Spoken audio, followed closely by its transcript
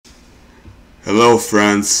Hello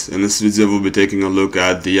friends, in this video we'll be taking a look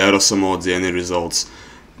at the I1706 DNA results,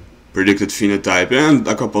 predicted phenotype and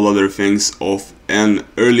a couple other things of an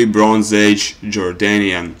early Bronze Age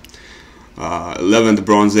Jordanian. 11th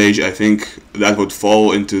Bronze Age, I think that would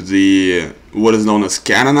fall into the what is known as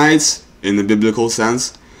Canaanites in the biblical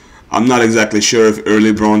sense. I'm not exactly sure if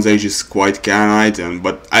early Bronze Age is quite Canaanite,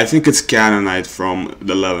 but I think it's Canaanite from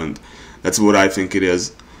the Levant. That's what I think it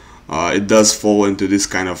is. It does fall into this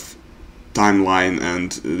kind of timeline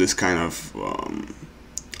and this kind of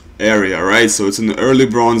area, right? So it's an early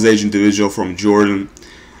Bronze Age individual from Jordan.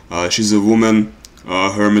 She's a woman.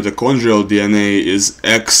 Her mitochondrial DNA is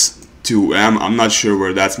X2M. I'm not sure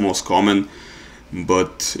where that's most common,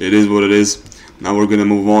 but it is what it is. Now we're gonna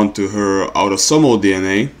move on to her autosomal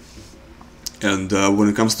DNA, and when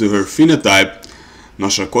it comes to her phenotype,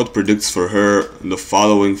 NOSHACOT predicts for her the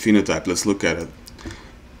following phenotype. Let's look at it.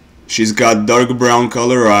 She's got dark brown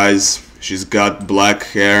color eyes. She's got black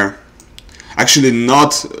hair. Actually,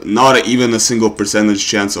 not even a single percentage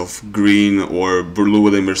chance of green or blue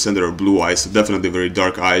with a center or blue eyes. So definitely very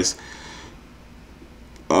dark eyes.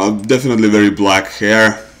 Definitely very black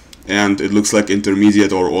hair, and it looks like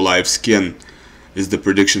intermediate or olive skin is the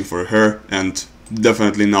prediction for her, and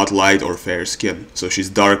definitely not light or fair skin. So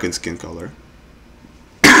she's dark in skin color.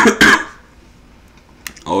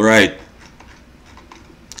 All right.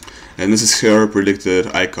 And this is her predicted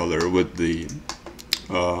eye color with the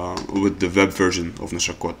web version of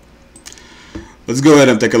NOSHACOT. Let's go ahead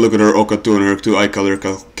and take a look at her OCA2 and HERC2 eye color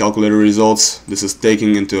calculator results. This is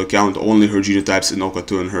taking into account only her genotypes in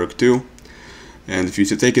OCA2 and HERC2. And if you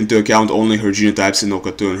take into account only her genotypes in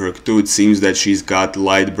OCA2 and HERC2, it seems that she's got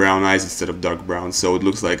light brown eyes instead of dark brown. So it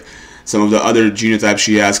looks like some of the other genotypes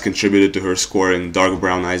she has contributed to her scoring dark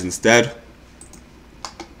brown eyes instead.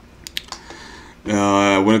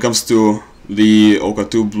 When it comes to the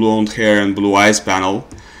OCA2 blonde hair and blue eyes panel,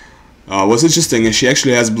 what's interesting is she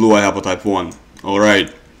actually has blue eye haplotype 1.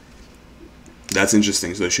 Alright, that's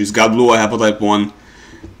interesting. So she's got blue eye haplotype 1,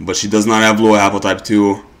 but she does not have blue eye haplotype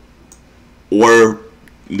 2 or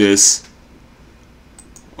this.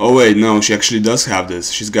 Oh wait, no, she actually does have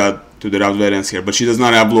this. She's got to the route variants here, but she does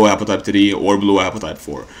not have blue eye haplotype 3 or blue eye haplotype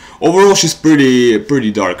 4. Overall, she's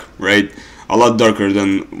pretty dark, right? A lot darker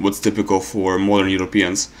than what's typical for modern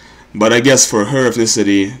Europeans. But I guess for her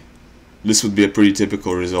ethnicity, this would be a pretty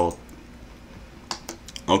typical result.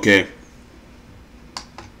 Okay.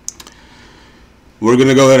 We're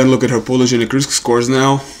gonna go ahead and look at her polygenic risk scores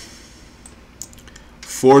now.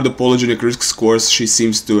 For the polygenic risk scores, she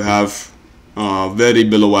seems to have very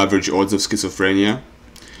below average odds of schizophrenia.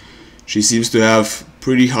 She seems to have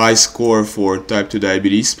pretty high score for type 2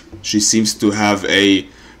 diabetes. She seems to have a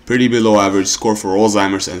pretty below average score for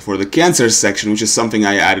Alzheimer's, and for the cancer section, which is something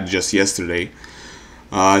I added just yesterday,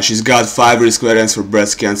 she's got 5 risk variants for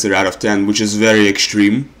breast cancer out of 10, which is very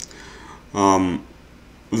extreme.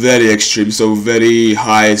 Very extreme, so very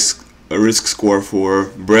high risk score for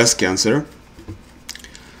breast cancer.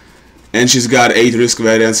 And she's got 8 risk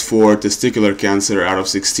variants for testicular cancer out of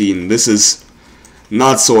 16. This is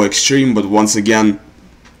not so extreme, but once again,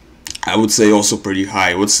 I would say also pretty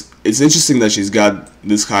high. It's interesting that she's got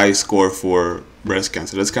this high score for breast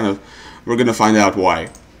cancer. That's kind of, we're gonna find out why.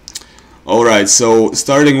 Alright, so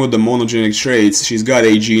starting with the monogenic traits, she's got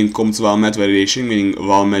a gene COMT-VALMET variation, meaning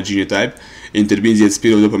VALMET genotype, intermediate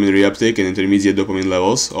speed of dopamine reuptake and intermediate dopamine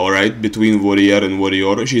levels. Alright, between warrior and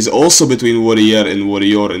warrior. She's also between warrior and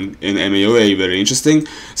warrior in MAOA, very interesting.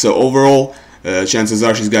 So overall, chances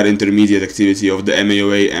are she's got intermediate activity of the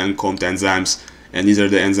MAOA and COMT enzymes. And these are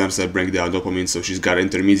the enzymes that break down dopamine, so she's got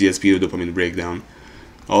intermediate speed of dopamine breakdown.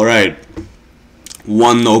 Alright.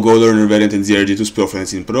 One no-go learner variant in ZRG2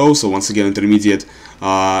 spirophenazine pro, so once again intermediate.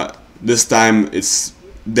 This time it's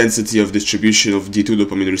density of distribution of D2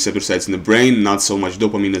 dopamine receptor sites in the brain, not so much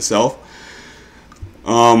dopamine itself.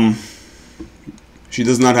 She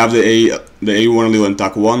does not have the A1 allele and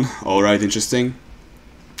TAC1. Alright, interesting.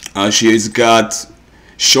 She's got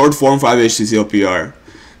short form 5-HT-TLPR.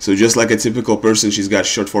 So just like a typical person, she's got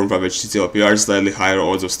short form 5-HT-TLPR, slightly higher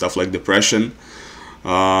odds of stuff like depression,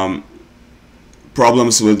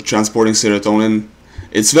 problems with transporting serotonin.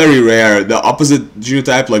 It's very rare. The opposite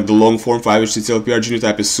genotype, like the long form 5-HT-TLPR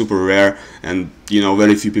genotype, is super rare, and you know,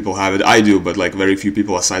 very few people have it. I do, but like very few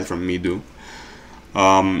people aside from me do.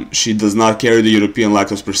 She does not carry the European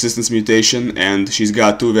lactose persistence mutation, and she's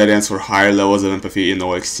got 2 variants for higher levels of empathy in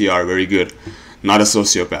OXTR. Very good. Not a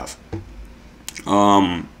sociopath.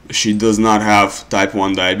 She does not have type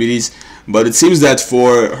 1 diabetes, but it seems that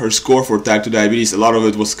for her score for type 2 diabetes, a lot of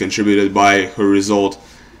it was contributed by her result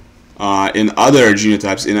in other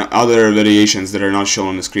genotypes, in other variations that are not shown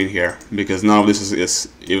on the screen here, because none of this is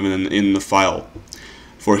even in the file.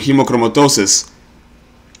 For hemochromatosis,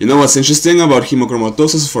 you know what's interesting about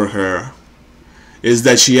hemochromatosis for her is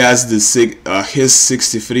that she has the his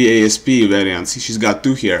 63 ASP variants. She's got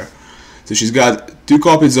two here. So she's got two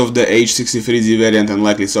copies of the H63Z variant and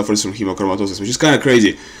likely suffers from hemochromatosis, which is kind of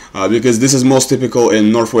crazy because this is most typical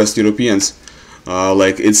in Northwest Europeans.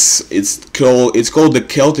 Like it's called the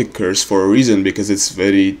Celtic curse for a reason, because it's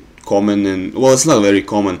very common and, well, it's not very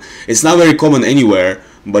common. It's not very common anywhere,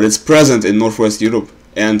 but it's present in Northwest Europe,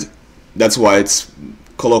 and that's why it's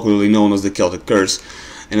colloquially known as the Celtic curse.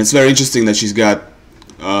 And it's very interesting that she's got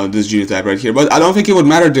this genotype right here, but I don't think it would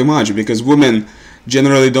matter too much because women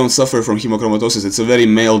generally don't suffer from hemochromatosis. It's a very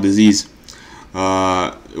male disease.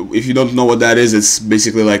 If you don't know what that is, it's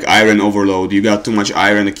basically like iron overload. You got too much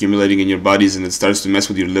iron accumulating in your bodies, and it starts to mess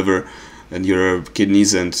with your liver and your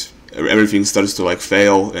kidneys, and everything starts to like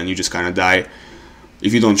fail, and you just kind of die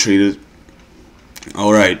if you don't treat it.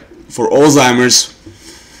 Alright, for Alzheimer's,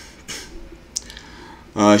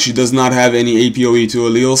 she does not have any APOE2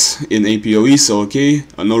 alleles in APOE, so okay.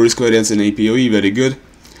 No risk variance in APOE, very good.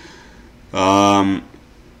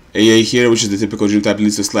 AA here, which is the typical genotype,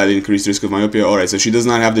 leads to slightly increased risk of myopia. Alright, so she does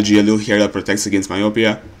not have the G allele here that protects against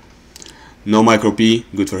myopia. No micro P,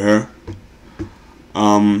 good for her.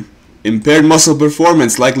 Impaired muscle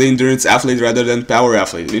performance, likely endurance athlete rather than power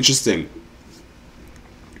athlete. Interesting.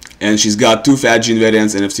 And she's got two fat gene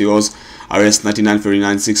variants, NFTOs,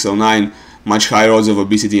 RS9939609, much higher odds of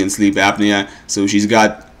obesity and sleep apnea. So she's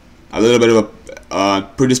got a little bit of a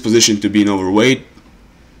predisposition to being overweight.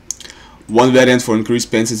 One variant for increased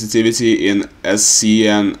pain sensitivity in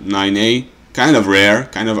SCN9A, kind of rare,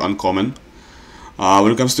 kind of uncommon.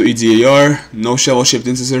 When it comes to EDAR, no shovel-shaped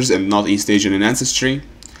incisors and not East Asian in ancestry.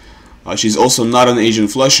 She's also not an Asian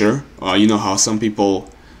flusher. You know how some people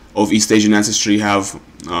of East Asian ancestry have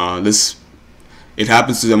this. It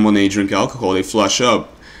happens to them when they drink alcohol, they flush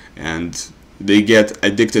up and they get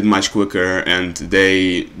addicted much quicker, and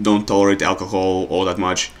they don't tolerate alcohol all that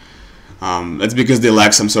much. That's because they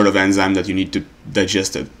lack some sort of enzyme that you need to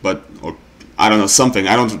digest it, or I don't know, something,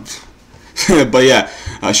 I don't, but yeah,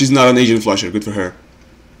 she's not an Asian flusher, good for her.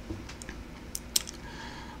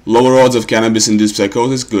 Lower odds of cannabis-induced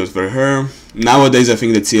psychosis, good for her. Nowadays, I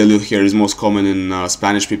think the T allele here is most common in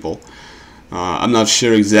Spanish people. I'm not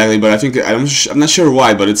sure exactly, but I think, I'm not sure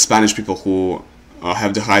why, but it's Spanish people who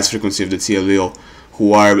have the highest frequency of the T allele,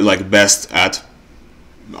 who are like best at,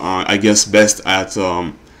 I guess, best at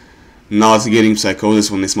not getting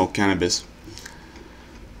psychosis when they smoke cannabis.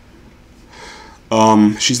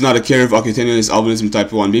 She's not a carrier of cutaneous albinism type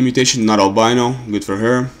 1b mutation, not albino, good for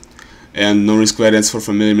her. And no risk variance for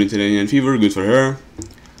familial Mediterranean fever, good for her.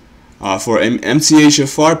 For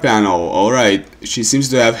MTHFR panel, alright, she seems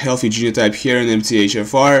to have healthy genotype here in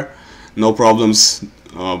MTHFR, no problems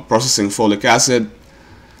processing folic acid.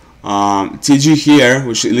 TG here,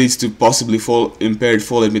 which leads to possibly impaired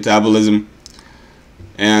folate metabolism,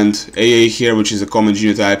 and AA here, which is a common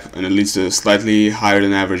genotype, and it leads to slightly higher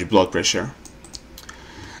than average blood pressure.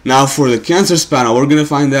 Now for the cancers panel, we're gonna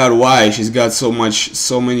find out why she's got so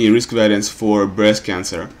many risk variants for breast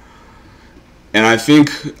cancer. And I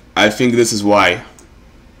think this is why.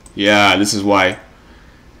 Yeah, this is why.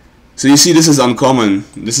 So you see, this is uncommon.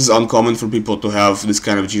 This is uncommon for people to have this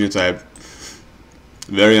kind of genotype.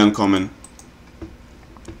 Very uncommon.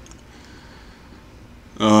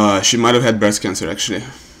 She might have had breast cancer actually,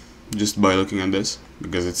 just by looking at this,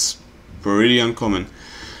 because it's pretty uncommon.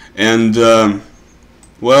 And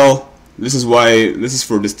well, this is why, this is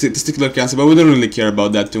for the testicular cancer, but we don't really care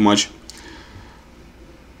about that too much.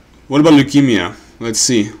 What about leukemia? Let's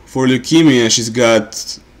see. For leukemia, she's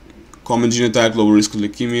got common genotype, low risk of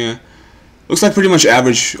leukemia. Looks like pretty much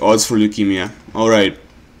average odds for leukemia. Alright.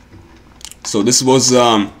 So this was,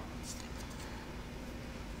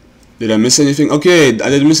 did I miss anything? Okay, I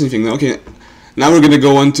didn't miss anything. Okay, now we're gonna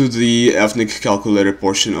go on to the ethnic calculator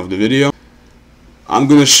portion of the video. I'm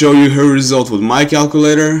gonna show you her result with my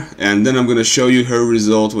calculator, and then I'm gonna show you her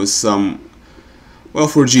result with some, well,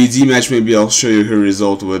 for GED match maybe I'll show you her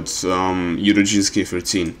result with Eurogenes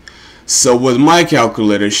K13. So with my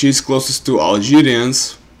calculator, she's closest to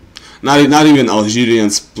Algerians, not even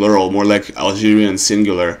Algerians plural, more like Algerian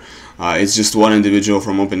singular. It's just one individual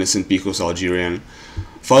from Openness and Picos, Algerian.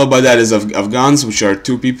 Followed by that is Afghans, which are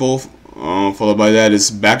 2 people. Followed by that is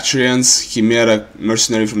Bactrians, Chimera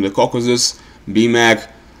mercenary from the Caucasus, BMAC,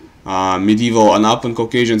 medieval Anapan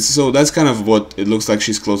Caucasians. So that's kind of what it looks like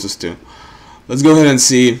she's closest to. Let's go ahead and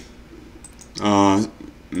see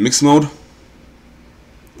mixed mode.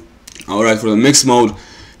 Alright, for the mixed mode,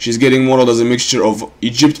 She's getting modeled as a mixture of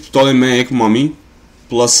Egypt Ptolemaic mummy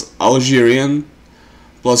plus Algerian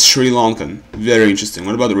plus Sri Lankan. Very interesting.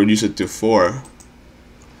 What about reduce it to 4?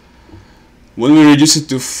 When we reduce it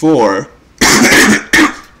to 4,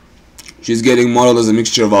 she's getting modeled as a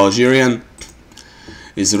mixture of Algerian,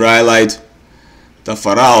 Israelite,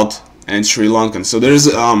 Tafarat, and Sri Lankan. So there's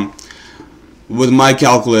with my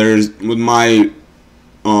calculators, with my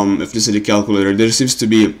ethnicity calculator, there seems to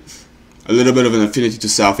be a little bit of an affinity to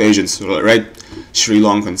South Asians, right? Sri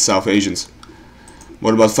Lankan, South Asians.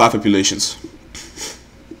 What about 5 populations?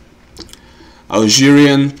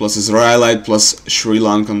 Algerian plus Israelite plus Sri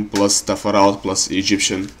Lankan plus Tafarat plus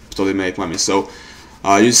Egyptian Ptolemaic mummy. So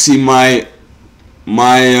you see my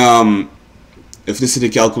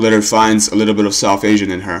ethnicity calculator finds a little bit of South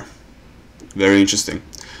Asian in her. Very interesting.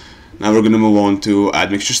 Now we're gonna move on to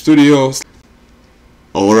Admixture Studio.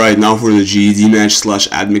 Alright, now for the GED match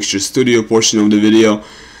 / Admixture Studio portion of the video.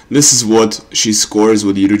 This is what she scores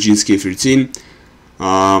with the Eurogenski 13.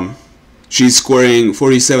 She's scoring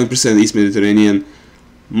 47% East Mediterranean,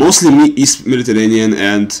 mostly East Mediterranean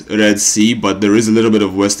and Red Sea, but there is a little bit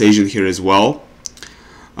of West Asian here as well.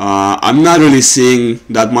 I'm not really seeing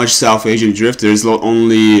that much South Asian drift. There's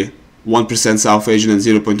only 1% South Asian and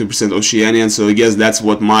 0.2% Oceanian, so I guess that's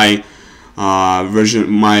what my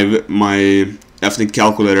my ethnic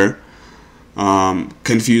calculator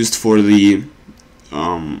confused for the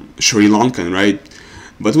Sri Lankan, right?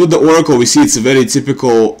 But with the Oracle, we see it's a very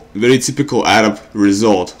typical Arab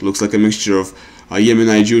result. Looks like a mixture of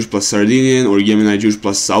Yemenite Jewish plus Sardinian or Yemenite Jewish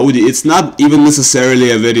plus Saudi. It's not even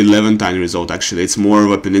necessarily a very Levantine result. Actually, it's more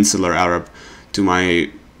of a peninsular Arab, to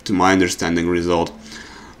my understanding, result.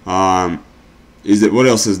 What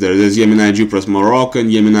else is there? There's Yemenite Jew plus Moroccan,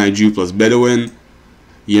 Yemenite Jew plus Bedouin,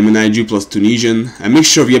 Yemenite Jew plus Tunisian. A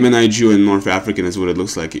mixture of Yemenite Jew and North African is what it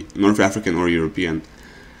looks like. North African or European.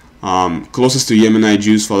 Closest to Yemenite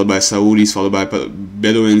Jews, followed by Saudis, followed by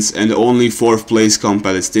Bedouins, and only 4th place come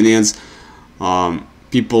Palestinians.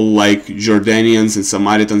 People like Jordanians and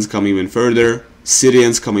Samaritans come even further.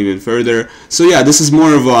 Syrians come even further. So yeah, this is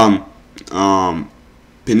more of a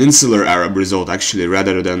peninsular Arab result actually,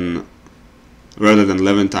 rather than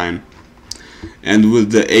Levantine. And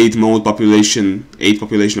with the 8 population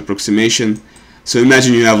approximation. So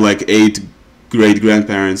imagine you have like 8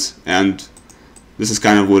 great-grandparents, and this is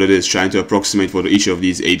kind of what it is, trying to approximate what each of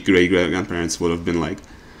these 8 great-grandparents would have been like.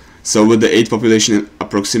 So with the 8 population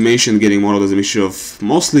approximation, getting modeled as a mixture of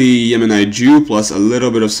mostly Yemenite Jew plus a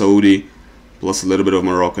little bit of Saudi plus a little bit of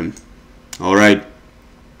Moroccan. Alright.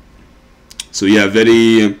 So yeah,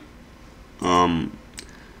 very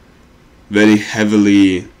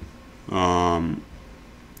heavily,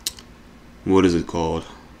 what is it called?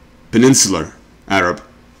 Peninsular Arab.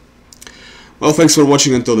 Well, thanks for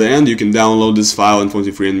watching until the end. You can download this file in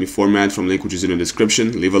 23andMe format from link which is in the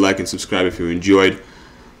description. Leave a like and subscribe if you enjoyed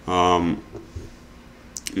my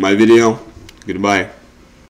video. Goodbye.